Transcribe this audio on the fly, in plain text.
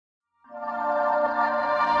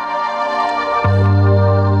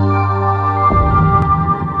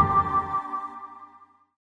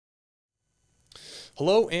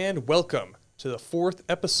and welcome to the fourth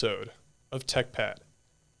episode of TechPad.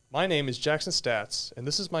 My name is Jackson Stats, and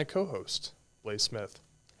this is my co-host, Blaze Smith.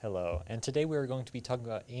 Hello, and today we are going to be talking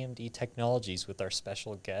about AMD technologies with our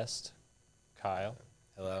special guest, Kyle.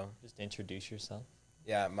 Hello. Just introduce yourself.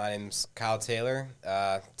 Yeah, my name's Kyle Taylor.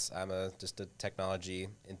 I'm just a technology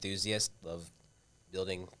enthusiast. Love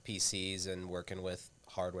building PCs and working with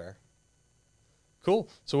hardware. Cool.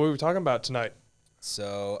 So what are we talking about tonight?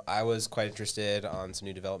 So I was quite interested on some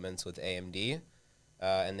new developments with AMD,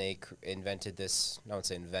 and they invented this. I won't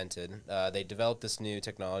say invented. They developed this new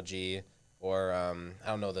technology, or I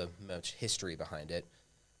don't know the much history behind it,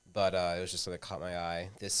 but it was just something that caught my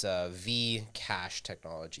eye. This V cache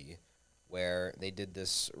technology, where they did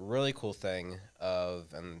this really cool thing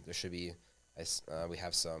of, and there should be, we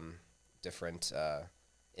have some different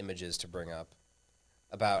images to bring up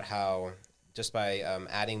about how just by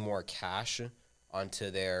adding more cache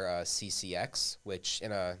onto their CCX, which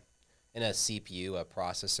in a CPU, a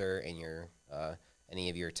processor in your any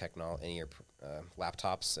of your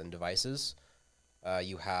laptops and devices,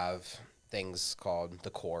 you have things called the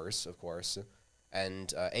cores, of course,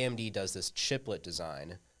 and AMD does this chiplet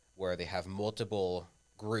design where they have multiple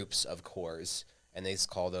groups of cores, and they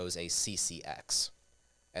call those a CCX.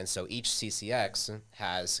 And so each CCX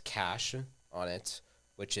has cache on it,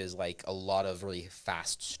 which is like a lot of really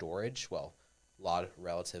fast storage. Well, a lot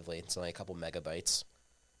relatively. It's only a couple megabytes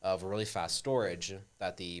of really fast storage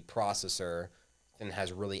that the processor then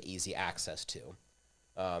has really easy access to.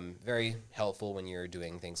 Very helpful when you're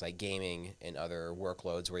doing things like gaming and other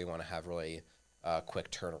workloads where you want to have really quick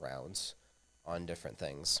turnarounds on different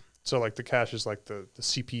things. So like the cache is like the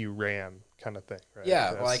CPU RAM kind of thing, right?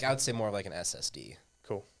 Yeah, well, like I would say more like an SSD.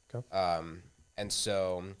 Cool. Okay. And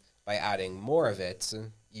so by adding more of it,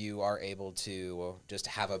 you are able to just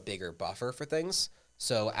have a bigger buffer for things.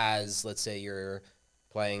 So as, let's say you're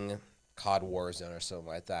playing COD Warzone or something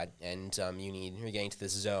like that, and you're getting to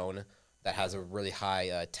this zone that has a really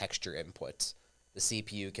high texture input. The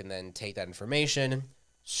CPU can then take that information,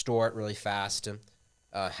 store it really fast,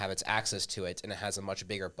 have its access to it, and it has a much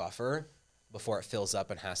bigger buffer before it fills up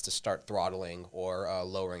and has to start throttling or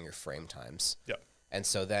lowering your frame times. Yep. And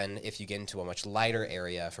so then if you get into a much lighter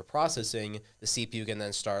area for processing, the CPU can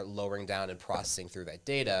then start lowering down and processing through that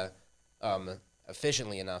data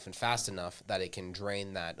efficiently enough and fast enough that it can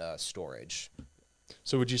drain that storage.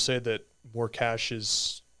 So would you say that more cache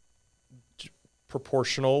is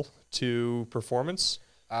proportional to performance?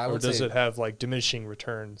 Or does it have like diminishing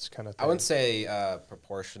returns kind of thing? I wouldn't say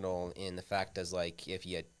proportional in the fact as like if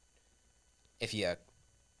you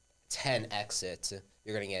 10x it,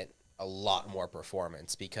 you're going to get a lot more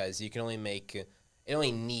performance because you can only make, it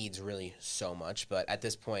only needs really so much, but at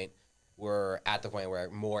this point, we're at the point where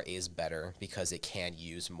more is better because it can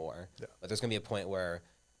use more. Yeah. But there's going to be a point where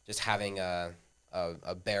just having a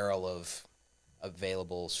barrel of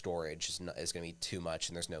available storage is going to be too much,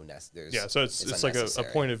 and there's no so it's like a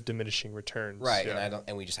point of diminishing returns, right? Yeah.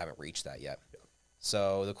 And we just haven't reached that yet. Yeah.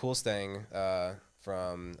 So the coolest thing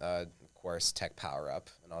from of course Tech Power Up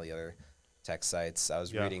and all the other tech sites I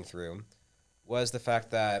was reading through was the fact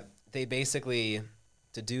that they basically,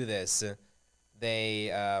 to do this, they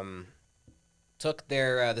took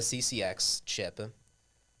their the CCX chip.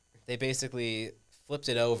 They basically flipped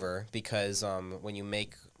it over because when you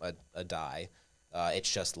make a die,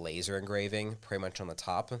 it's just laser engraving pretty much on the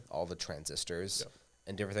top, all the transistors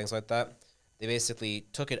and different things like that. They basically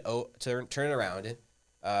took it, turn it around.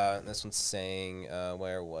 This one's saying,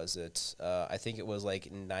 where was it? I think it was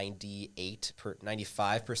like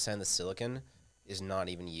 95% of the silicon is not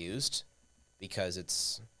even used because you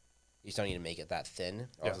just don't need to make it that thin,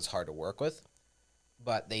 or else it's hard to work with.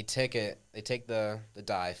 But they take the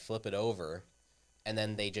die, flip it over, and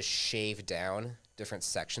then they just shave down different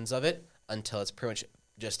sections of it until it's pretty much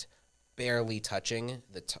just barely touching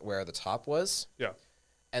where the top was. Yeah.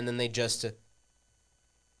 And then they just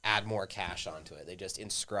add more cache onto it. They just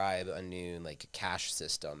inscribe a new like cache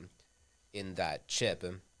system in that chip,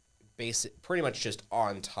 pretty much just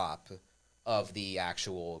on top of the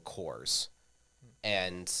actual cores,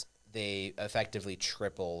 and they effectively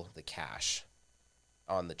triple the cache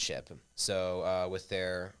on the chip. So with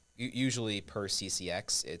their usually per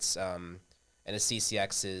CCX, it's and a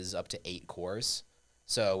CCX is up to 8 cores.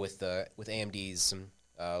 So with AMD's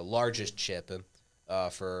largest chip.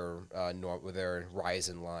 For with their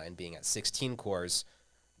Ryzen line being at 16 cores,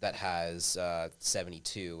 that has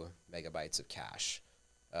 72 megabytes of cache.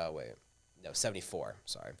 74,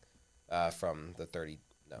 sorry. From the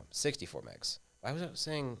 64 megs. Why was I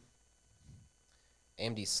saying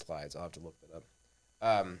AMD slides? I'll have to look that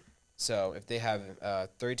up. So if they have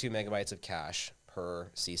 32 megabytes of cache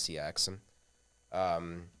per CCX.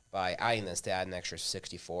 By adding this, they add an extra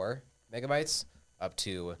 64 megabytes up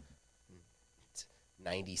to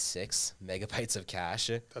 96 megabytes of cache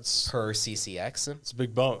per CCX. It's a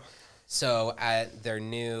big bump. So at their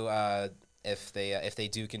new, if they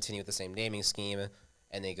do continue with the same naming scheme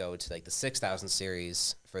and they go to like the 6000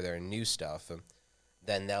 series for their new stuff,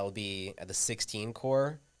 then that'll be at the 16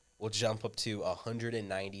 core will jump up to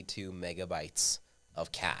 192 megabytes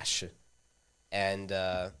of cache, and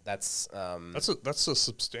that's a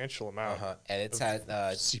substantial amount. And it's at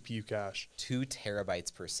CPU cache, 2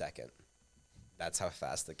 terabytes per second. That's how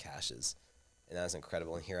fast the cache is, and that's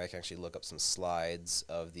incredible. And here I can actually look up some slides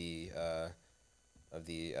of the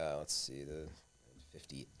let's see, the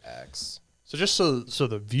 50X. So just so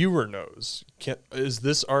the viewer knows, is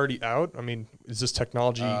this already out? I mean, is this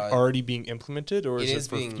technology already being implemented, or is it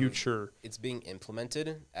for future? It's being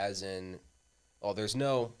implemented, as in, well, there's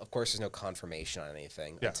no confirmation on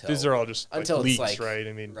anything. Yeah, these are all just until leaks, it's right?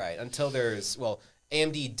 I mean, right, until there's, well,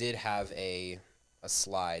 AMD did have a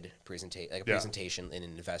slide presentation in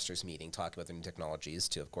an investors meeting talking about their new technologies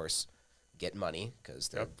to, of course, get money because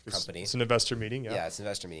they're a company. It's an investor meeting. Yeah, it's an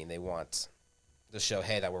investor meeting. They want to show,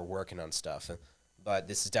 hey, that we're working on stuff. But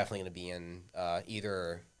this is definitely going to be in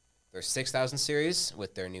either their 6000 series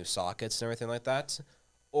with their new sockets and everything like that,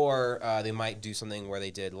 or they might do something where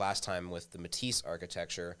they did last time with the Matisse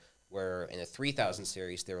architecture, where in the 3000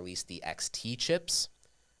 series they released the XT chips,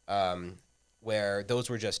 where those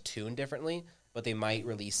were just tuned differently, but they might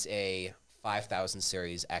release a 5000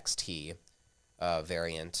 series XT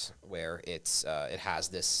variant where it has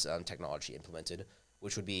this technology implemented,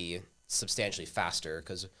 which would be substantially faster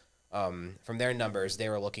because from their numbers, they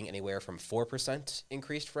were looking anywhere from 4%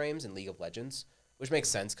 increased frames in League of Legends, which makes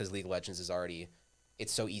sense because League of Legends is already,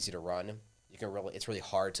 it's so easy to run. It's really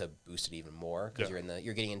hard to boost it even more because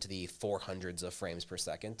you're getting into the 400s of frames per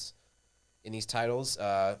second in these titles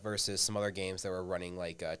versus some other games that were running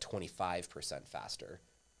like 25% faster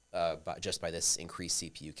just by this increased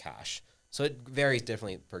CPU cache. So it varies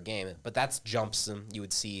differently per game, but that's jumps you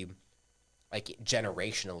would see like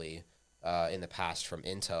generationally in the past from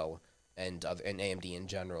Intel and AMD in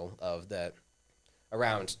general of the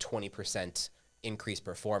around 20% increased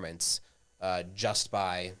performance just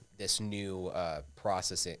by this new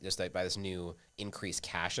processing, just like by this new increased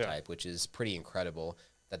cache type, which is pretty incredible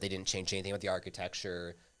that they didn't change anything with the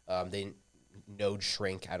architecture. They didn't node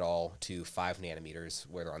shrink at all to 5 nanometers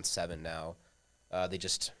where they're on 7 now. They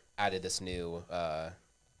just added this new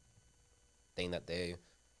thing that they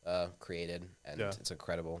created, and it's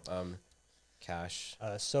incredible. Cache.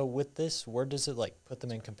 So with this, where does it like put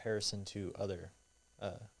them in comparison to other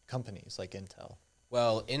companies like Intel?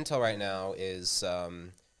 Well, Intel right now is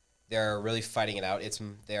they're really fighting it out.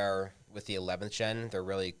 They're with the 11th gen. They're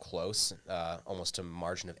really close, almost to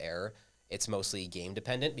margin of error. It's mostly game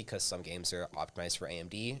dependent because some games are optimized for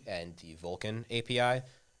AMD and the Vulkan API,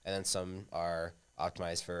 and then some are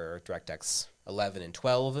optimized for DirectX 11 and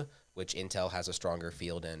 12, which Intel has a stronger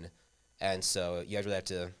field in. And so you really have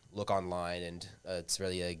to look online, and it's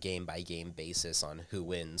really a game-by-game basis on who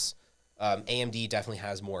wins. AMD definitely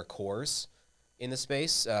has more cores in the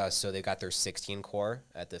space, so they've got their 16-core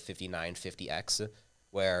at the 5950X,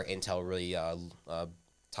 where Intel really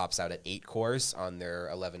tops out at 8 cores on their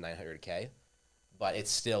 11900K. But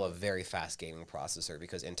it's still a very fast gaming processor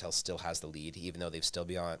because Intel still has the lead, even though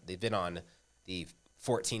they've been on the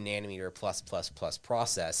 14 nanometer plus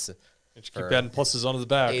process. Keep adding pluses onto the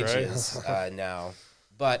back, ages, right? now.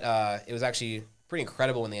 But it was actually pretty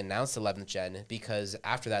incredible when they announced 11th gen, because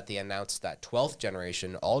after that they announced that 12th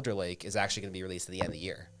generation Alder Lake is actually going to be released at the end of the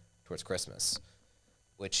year, towards Christmas,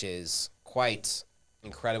 which is quite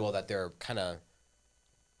incredible that they're kind of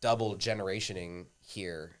double generationing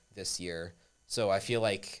here this year. So I feel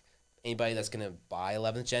like anybody that's going to buy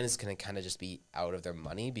 11th gen is going to kind of just be out of their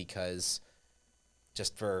money, because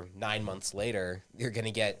just for 9 months later, you're going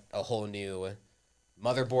to get a whole new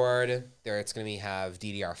motherboard. It's going to have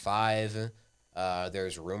DDR5.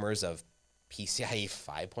 There's rumors of PCIe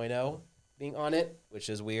 5.0 being on it, which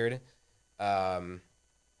is weird. But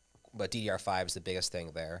DDR5 is the biggest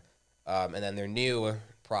thing there. And then their new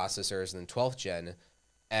processors in 12th gen.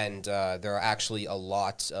 And there are actually a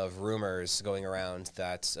lot of rumors going around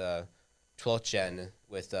that 12th gen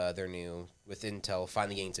with Intel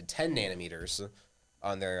finally getting to 10 nanometers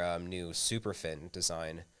on their new SuperFin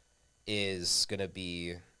design is going to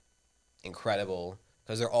be incredible,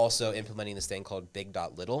 because they're also implementing this thing called Big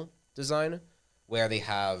Dot Little design, where they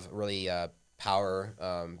have really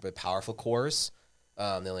powerful cores. They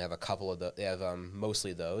only have a couple of they have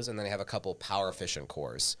mostly those, and then they have a couple power efficient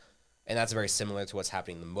cores. And that's very similar to what's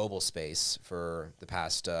happening in the mobile space for the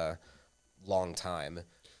past long time.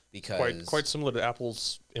 Because quite similar to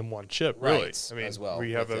Apple's M1 chip, really. Right, I mean, as well,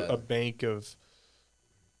 we have a bank of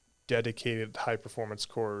dedicated high-performance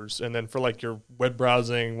cores. And then for like your web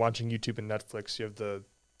browsing, watching YouTube and Netflix, you have the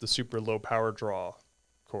super low power draw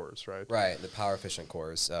cores, right? Right, the power efficient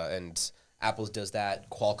cores. And Apple does that.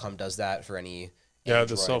 Qualcomm does that for any Yeah, Android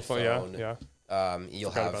the cell phone, phone. yeah.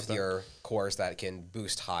 You'll have your cores that can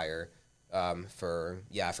boost higher for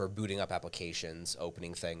booting up applications,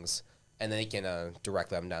 opening things. And then you can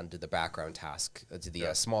direct them down to the background task, to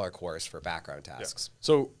the smaller cores for background tasks. Yeah.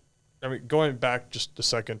 So, I mean, going back just a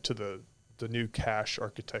second to the new cache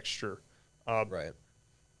architecture, Right.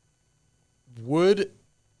 would,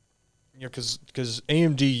 you know, because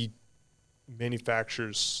AMD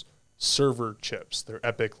manufactures server chips, their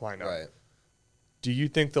EPYC lineup. Right. Do you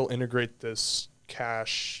think they'll integrate this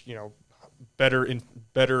cache, you know,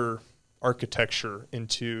 better architecture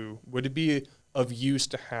into? Would it be of use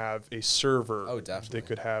to have a server that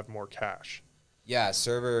could have more cache? Yeah,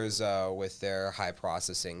 servers with their high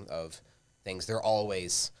processing of things, they're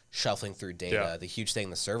always shuffling through data. Yeah. The huge thing in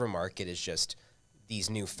the server market is just these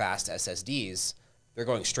new fast SSDs. They're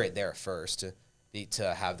going straight there first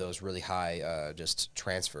to have those really high just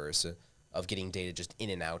transfers of getting data just in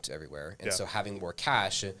and out everywhere. And so having more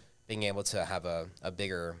cache, being able to have a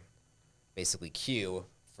bigger, basically, queue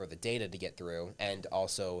for the data to get through, and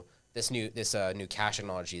also this new cache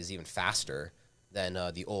technology is even faster than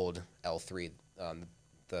the old L3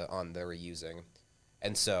 they were using,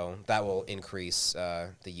 and so that will increase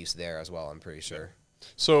the use there as well. I'm pretty sure.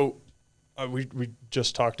 So we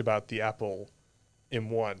just talked about the Apple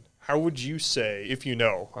M1. How would you say, if you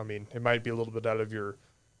know? I mean, it might be a little bit out of your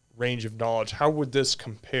range of knowledge. How would this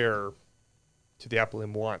compare to the Apple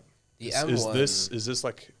M1? Is this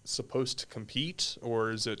like supposed to compete,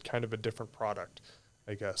 or is it kind of a different product?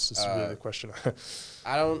 I guess is really the question.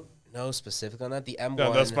 I don't know specifically on that. The M1.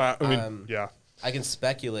 No, that's my. I mean, yeah. I can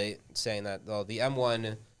speculate saying that the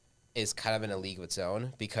M1 is kind of in a league of its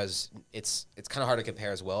own because it's kind of hard to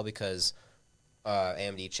compare as well because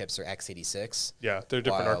AMD chips are x86. Yeah, they're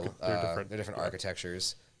different. They're different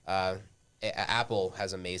architectures. Apple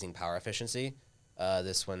has amazing power efficiency.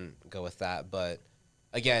 This one go with that, but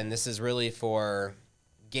again, this is really for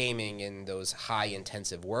gaming in those high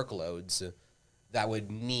intensive workloads that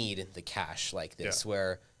would need the cache like this.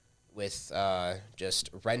 Where with just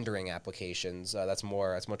rendering applications, that's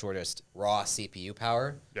much more just raw CPU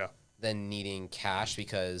power. Yeah. Than needing cache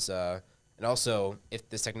because and also if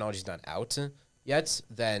this technology is not out yet,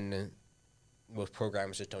 then most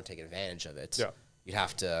programmers just don't take advantage of it. Yeah. You'd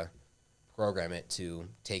have to program it to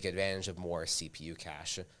take advantage of more CPU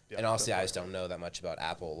cache. Yeah, and honestly, I just don't know that much about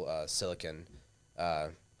Apple silicon. I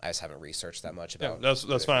just haven't researched that much about. Yeah,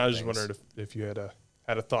 that's fine. I just wondered if you had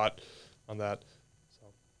a thought on that. So.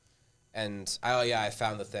 And I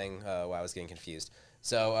found the thing while I was getting confused.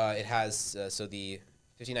 So it has the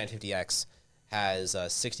 5950X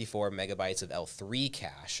has 64 megabytes of L3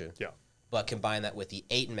 cache. Yeah. But combine that with the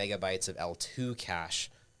 8 megabytes of L2 cache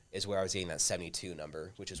is where I was getting that 72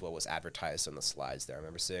 number, which is what was advertised on the slides there. I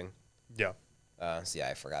remember seeing. Yeah.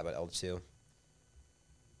 I forgot about L2.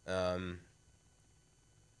 And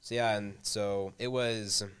so it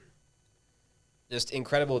was just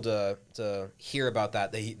incredible to hear about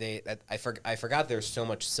that. I forgot there's so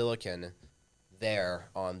much silicon there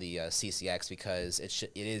on the CCX because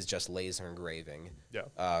it is just laser engraving.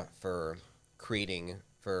 Yeah. For creating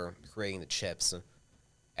the chips.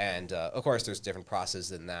 And of course, there's different processes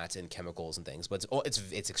than that in chemicals and things, but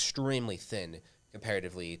it's extremely thin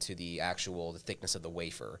comparatively to the thickness of the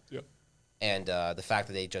wafer. Yep. And the fact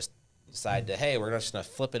that they just decided to, hey, we're just gonna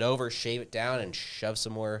flip it over, shave it down, and shove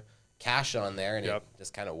some more cache on there, and it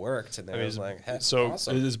just kind of worked. And then it was like, hey, so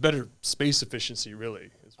awesome. it's better space efficiency, really.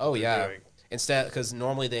 Doing. Instead, because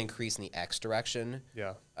normally they increase in the X direction.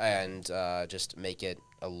 Yeah. And just make it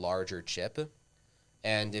a larger chip.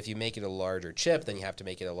 And if you make it a larger chip, then you have to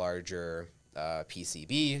make it a larger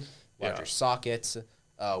PCB, larger sockets,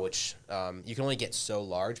 which you can only get so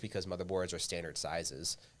large because motherboards are standard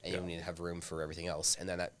sizes, and you need to have room for everything else. And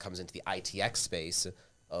then that comes into the ITX space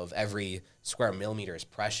of every square millimeter is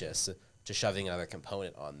precious to shoving another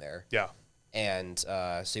component on there. Yeah. And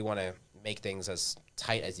so you want to make things as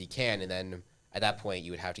tight as you can, and then at that point you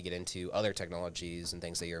would have to get into other technologies and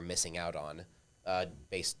things that you're missing out on.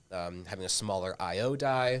 Having a smaller I/O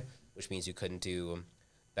die, which means you couldn't do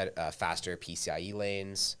faster PCIe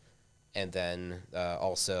lanes, and then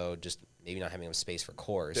also just maybe not having enough space for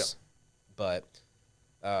cores. But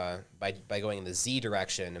by going in the Z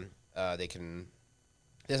direction, they can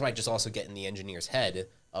this might just also get in the engineer's head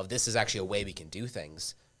of this is actually a way we can do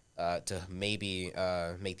things to maybe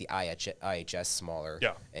make the IHS smaller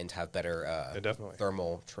Yeah. and have better definitely.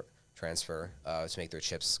 thermal transfer to make their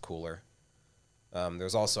chips cooler.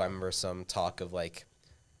 There's also, I remember, some talk of like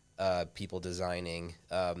people designing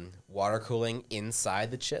water cooling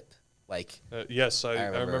inside the chip. Like, yes, I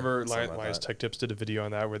remember something like Lions that. Tech Tips did a video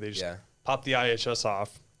on that where they just Yeah. popped the IHS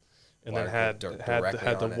off and Water then had directly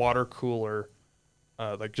the on it. water cooler,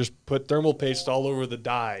 like just put thermal paste all over the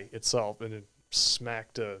die itself and it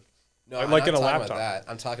smacked No, like I'm in a not talking laptop. about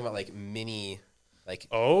that. I'm talking about like mini, like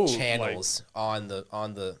Oh, channels on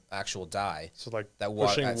the actual die. So like That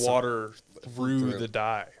pushing water through the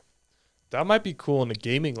die. That might be cool in a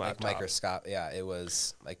gaming Like laptop. it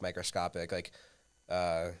was like microscopic, like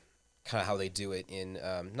kind of how they do it in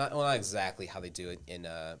not exactly how they do it in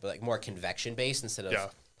but like more convection based instead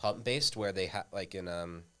of pump based, where they have like in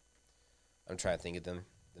I'm trying to think of the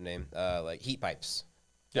name like heat pipes.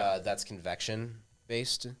 Yeah. That's convection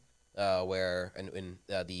based. Where in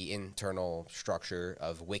the internal structure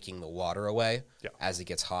of wicking the water away as it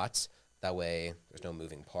gets hot. That way, there's no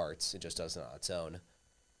moving parts. It just does it on its own,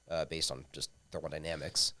 based on just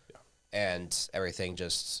thermodynamics, and everything.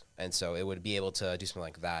 And so it would be able to do something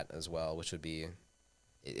like that as well, which would be.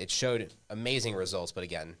 It showed amazing results, but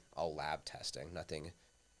again, all lab testing, nothing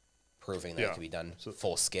proving that it can be done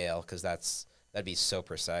full scale, because that'd be so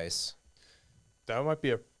precise. That might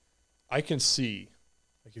be I can see.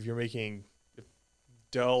 Like if you're making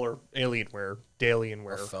Dell or Alienware,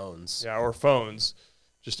 Or phones. Yeah, or phones,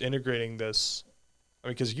 just integrating this. I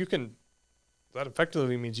mean, because that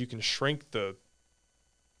effectively means you can shrink the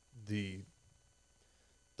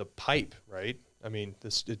pipe, right? I mean,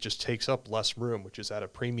 it just takes up less room, which is at a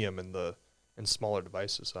premium in smaller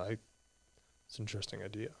devices. So it's an interesting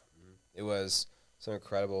idea. It was so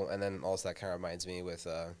incredible, and then also that kind of reminds me with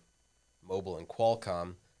mobile and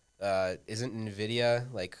Qualcomm. Isn't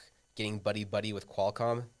NVIDIA like getting buddy with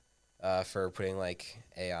Qualcomm for putting like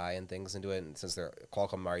AI and things into it? And since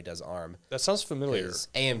Qualcomm already does ARM, That sounds familiar.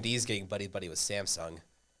 AMD's getting buddy with Samsung,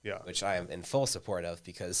 which I am in full support of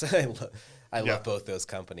because I love both those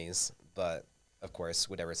companies. But of course,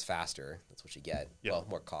 whatever's faster, that's what you get. Yeah.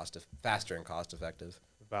 Well, faster and cost effective.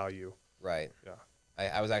 Value. Right. Yeah.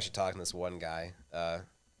 I was actually talking to this one guy,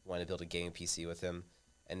 wanted to build a gaming PC with him,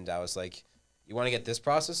 and I was like, you want to get this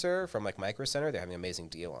processor from like Micro Center? They're having an amazing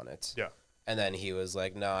deal on it. Yeah. And then he was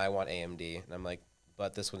like, no, I want AMD. And I'm like,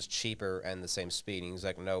 but this one's cheaper and the same speed. And he's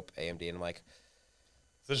like, nope, AMD. And I'm like,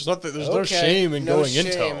 there's no shame in going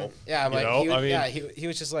Intel. Yeah, I'm like, he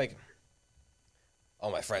was just like,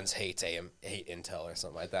 oh, my friends hate Intel or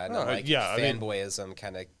something like that. And No, I'm like, yeah, fanboyism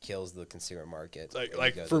kind of kills the consumer market.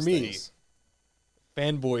 Like for me,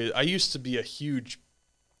 fanboy. I used to be a huge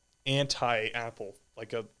anti-Apple,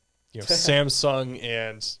 like a Samsung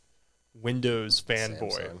and Windows fanboy.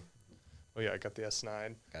 Samsung. Oh yeah, I got the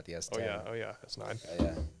S9. Got the S10. Oh yeah,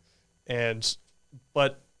 S9. Yeah.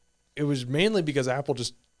 But it was mainly because Apple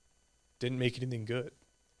just didn't make anything good.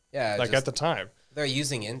 Yeah. Like at the time. They're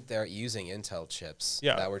using Intel chips.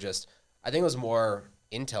 Yeah. That were just. I think it was more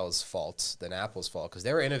Intel's fault than Apple's fault because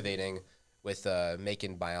they were innovating with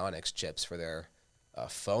making Bionics chips for their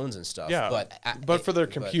phones and stuff. Yeah. But for their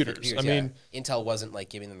computers. I mean, Intel wasn't like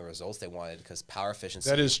giving them the results they wanted because power efficiency.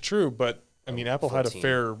 That is true, but I mean, Apple had a 14.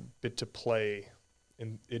 fair bit to play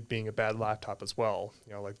in it being a bad laptop as well.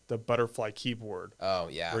 Like the butterfly keyboard. Oh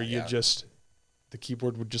yeah. Where the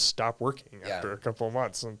keyboard would just stop working after a couple of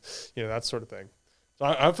months, and that sort of thing. So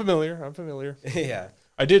I'm familiar. Yeah.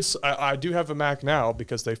 I do have a Mac now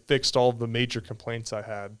because they fixed all of the major complaints I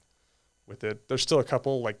had with it. There's still a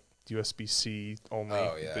couple like USB-C only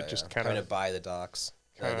that just kind trying of to buy the docks,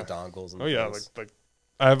 the dongles. And like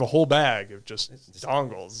I have a whole bag of just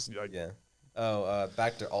dongles.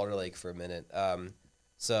 Back to Alder Lake for a minute.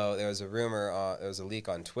 So there was a rumor, there was a leak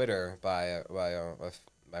on Twitter by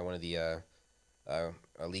one of the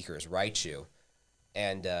leakers, Raichu,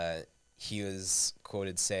 and he was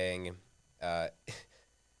quoted saying,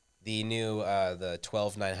 the new the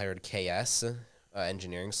 12900 KS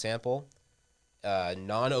engineering sample,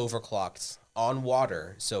 non-overclocked on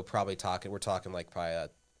water, so we're talking like probably a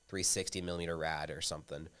 360 millimeter rad or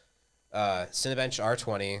something. Cinebench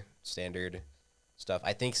R20 standard stuff.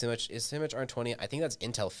 I think Cinebench R20. I think that's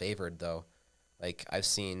Intel favored though. Like I've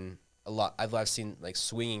seen a lot. I've seen like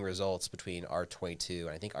swinging results between R22 and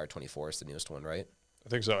I think R24 is the newest one, right? I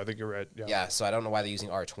think so. I think you're right. Yeah. Yeah. So I don't know why they're using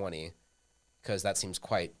R20 because that seems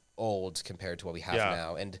quite old compared to what we have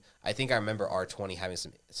now. And I think I remember R20 having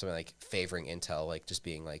something like favoring Intel, like just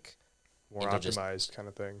being like more Intel optimized kind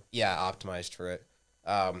of thing. Yeah, optimized for it.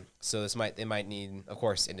 So they might need, of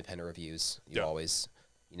course, independent reviews. You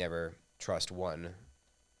never trust one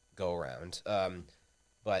go around.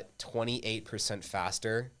 But 28%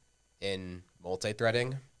 faster in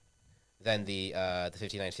multi-threading than the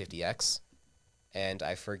 5950X, and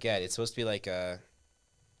I forget, it's supposed to be like a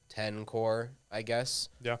 10 core, I guess.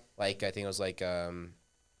 Yeah. Like I think it was like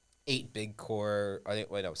 8 big core. I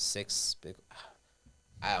think 6 big.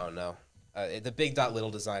 I don't know. The big dot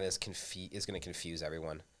little design is going to confuse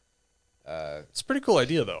everyone. It's a pretty cool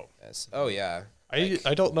idea, though. Yes. Oh yeah.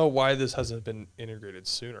 I don't know why this hasn't been integrated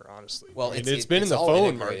sooner, honestly. Well, I mean, it's been in the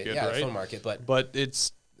phone market, yeah, right? the phone market, but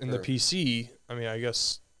it's in the PC. I mean, I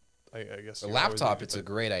guess the laptop, it's a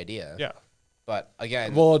great idea. Yeah. But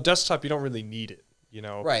again, well, a desktop, you don't really need it, you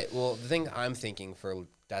know. Right. Well, the thing I'm thinking for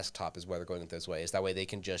desktop is why they're going this way is that way they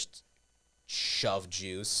can just shove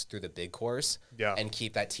juice through the big cores and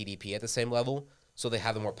keep that TDP at the same level. So they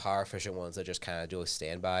have the more power efficient ones that just kind of do a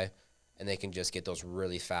standby, and they can just get those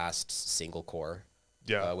really fast single core.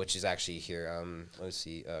 Yeah. Which is actually here. Let's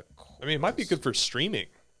see. I mean, it might be good for streaming.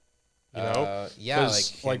 You know. Yeah.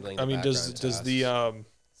 Like I mean, does the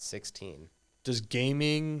 16. Does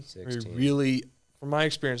gaming really, from my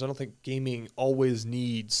experience, I don't think gaming always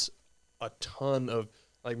needs a ton of,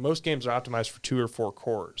 like, most games are optimized for 2 or 4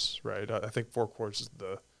 cores, right? I think 4 cores is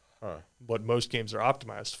what most games are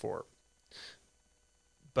optimized for.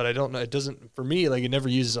 But I don't know, it doesn't, for me, like, it never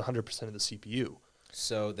uses 100% of the CPU.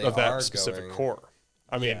 So they of are that specific going, core.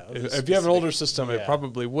 I mean, if you have an older system, it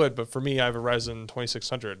probably would, but for me, I have a Ryzen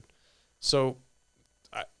 2600. So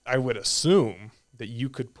I would assume that you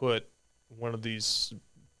could put one of these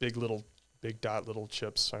big dot little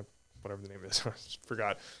chips, whatever the name is, I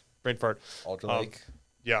forgot, brain fart. Ultra Lake.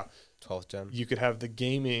 Yeah. 12th gen. You could have the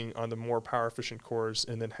gaming on the more power efficient cores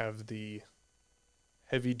and then have the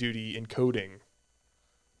heavy duty encoding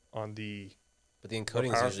on the. But the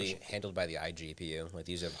encoding is usually handled by the iGPU. Like,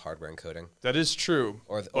 these have hardware encoding. That is true.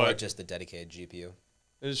 Or just the dedicated GPU.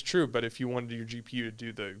 It is true, but if you wanted your GPU to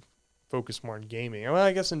do the focus more on gaming, well,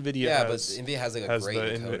 I guess NVIDIA has. But NVIDIA has like a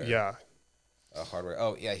great encoder. Yeah. Hardware.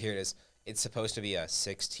 Oh, yeah, here it is. It's supposed to be a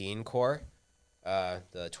 16 core, the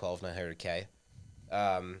 12900K,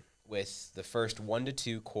 with the first 1 to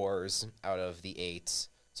 2 cores out of the 8.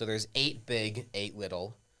 So there's 8 big, 8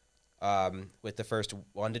 little, with the first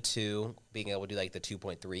 1 to 2 being able to do like the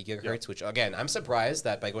 2.3 gigahertz, which, again, I'm surprised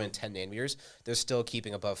that by going 10 nanometers, they're still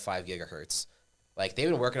keeping above 5 gigahertz. Like, they've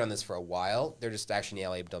been working on this for a while. They're just actually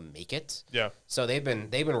now able to make it. Yeah. So they've been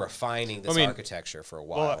refining this architecture for a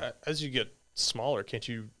while. Well, as you get smaller, can't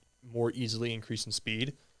you more easily increase in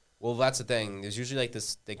speed? Well, that's the thing. There's usually like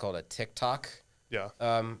this thing called a TikTok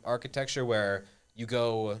architecture where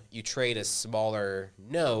you trade a smaller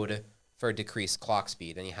node for a decreased clock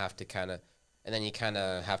speed, and you have to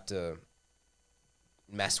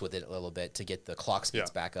mess with it a little bit to get the clock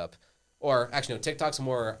speeds back up. Or actually, no, TikTok's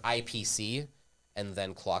more IPC and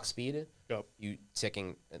then clock speed. Yep. You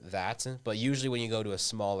ticking that, but usually when you go to a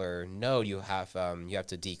smaller node, you have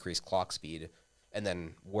to decrease clock speed and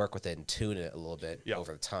then work with it and tune it a little bit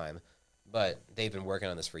over time. But they've been working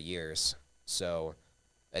on this for years, so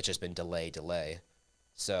it's just been delay.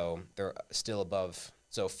 So they're still above.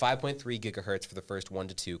 So 5.3 gigahertz for the first 1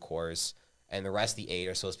 to 2 cores, and the rest of the 8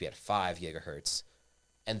 are supposed to be at 5 gigahertz.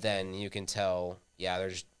 And then you can tell, they're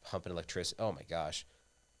just pumping electricity. Oh my gosh.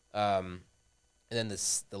 And then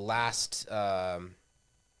the last, the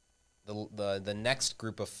next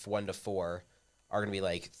group of 1 to 4 are going to be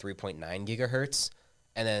like 3.9 gigahertz,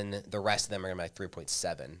 and then the rest of them are going to be like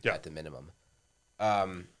 3.7 at the minimum.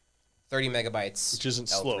 30 megabytes, which isn't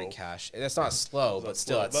L3 slow cache. It's not slow, but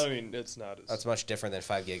still, I mean, it's not. That's much different than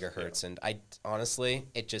 5 gigahertz, and honestly,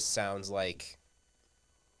 it just sounds like.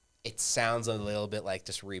 It sounds a little bit like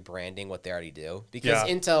just rebranding what they already do, because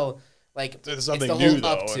Intel, like, there's something it's the new whole though,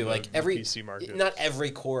 up to like every PC market. Not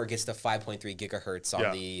every core gets to 5.3 gigahertz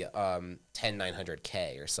on the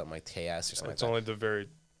 10900K or something like KS or something. It's only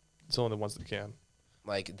it's only the ones that can.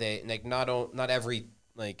 Like not every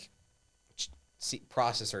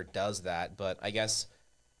processor does that, but I guess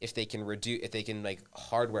if they can like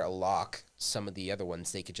hardware lock some of the other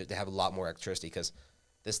ones, they have a lot more electricity, because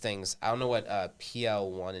this thing's, I don't know what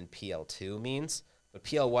PL1 and PL2 means, but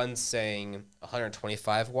PL1's saying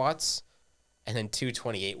 125 watts and then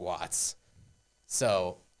 228 watts.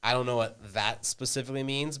 So I don't know what that specifically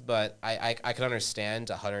means, but I can understand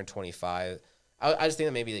 125. I just think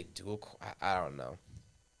that maybe like dual, I don't know.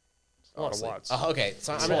 A lot of watts. Okay,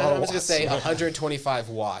 so I'm just going to say 125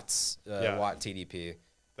 watts, watt TDP.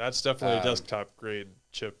 That's definitely a desktop grade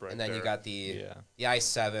chip right there. And then you got the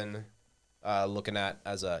i7 looking at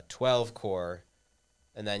as a 12 core,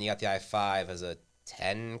 and then you got the i5 as a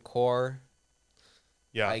 10 core,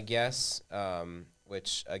 Yeah. I guess.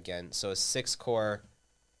 Which again, so a 6 core,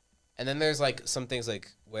 and then there's like some things like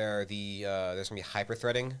where there's gonna be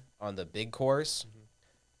hyperthreading on the big cores. Mm-hmm.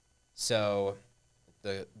 So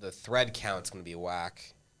the thread count's gonna be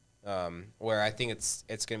whack. Where I think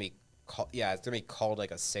it's gonna be it's gonna be called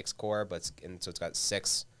like a 6 core, but so it's got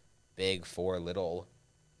 6 big, 4 little,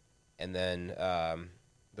 and then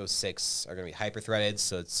those 6 are gonna be hyperthreaded,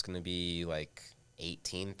 so it's gonna be like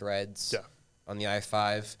 18 threads on the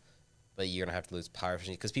i5, but you're gonna have to lose power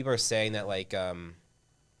efficiency because people are saying that like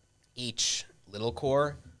each little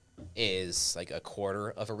core is like a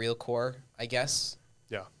quarter of a real core, I guess.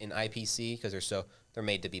 Yeah. In IPC because they're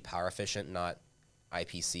made to be power efficient, not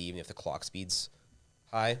IPC, even if the clock speed's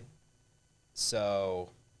high. So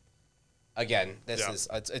again,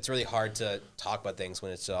 it's really hard to talk about things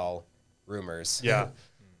when it's all rumors. Yeah.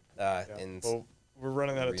 And well, we're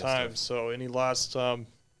running out of time. stuff. So any last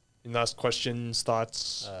questions,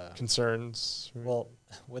 thoughts, concerns? Well,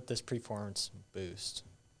 with this performance boost,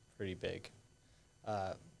 pretty big.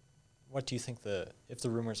 What do you think if the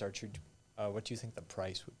rumors are true? What do you think the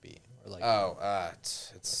price would be? Or like,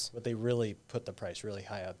 would they really put the price really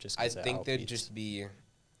high up? Just I think they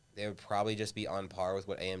would probably just be on par with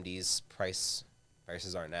what AMD's prices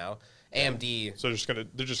are now. AMD. So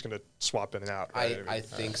they're just gonna swap in and out. Right? I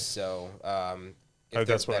think so. If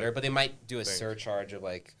that's better, but they might do a surcharge of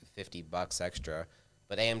like $50 extra.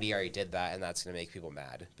 But AMD already did that, and that's gonna make people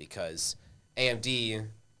mad because AMD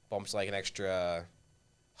bumps like an extra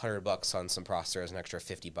 $100 on some processors, an extra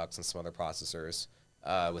 $50 on some other processors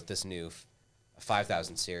with this new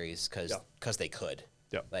 5000 series because they could.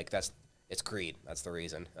 Yep. Like it's greed. That's the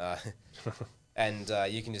reason. And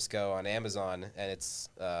you can just go on Amazon and it's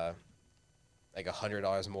like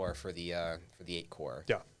 $100 more for the 8 core.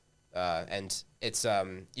 Yeah. And it's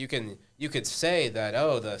you could say that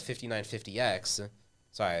the 5950X,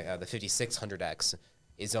 the 5600X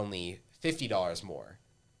is only $50 more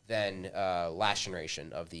than last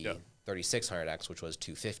generation of the 3600X, which was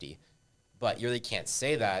 $250. But you really can't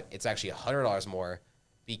say that. It's actually $100 more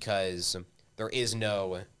because there is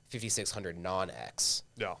no 5600 non-X.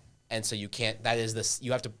 Yeah. And so you can't.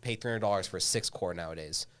 You have to pay $300 for a 6 core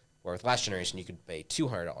nowadays. Where with last generation you could pay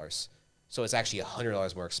 $200. So it's actually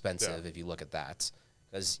 $100 more expensive if you look at that.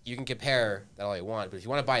 Because you can compare that all you want, but if you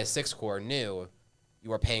want to buy a 6 core new,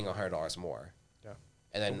 you are paying $100 more. Yeah.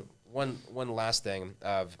 And then one last thing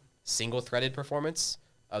of single threaded performance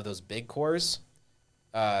of those big cores.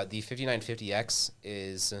 The 5950X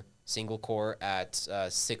is single core at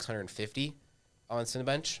 650 on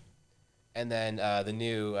Cinebench, and then the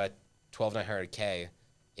new 12900K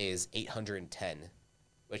is 810.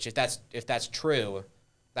 Which, if that's true,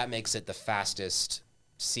 that makes it the fastest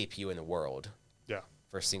CPU in the world. Yeah.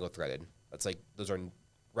 For single threaded. That's like those are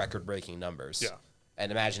record breaking numbers. Yeah. And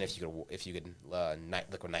imagine if you could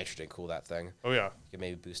liquid nitrogen cool that thing. Oh yeah. You could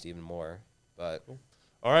maybe boost even more. But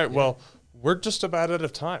all right. Yeah. Well, we're just about out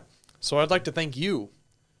of time. So I'd like to thank you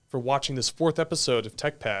for watching this 4th episode of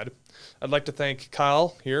TechPad. I'd like to thank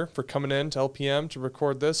Kyle here for coming in to LPM to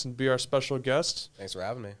record this and be our special guest. Thanks for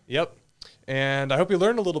having me. Yep. And I hope you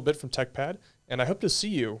learned a little bit from TechPad, and I hope to see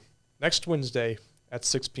you next Wednesday at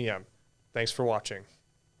 6 p.m. Thanks for watching.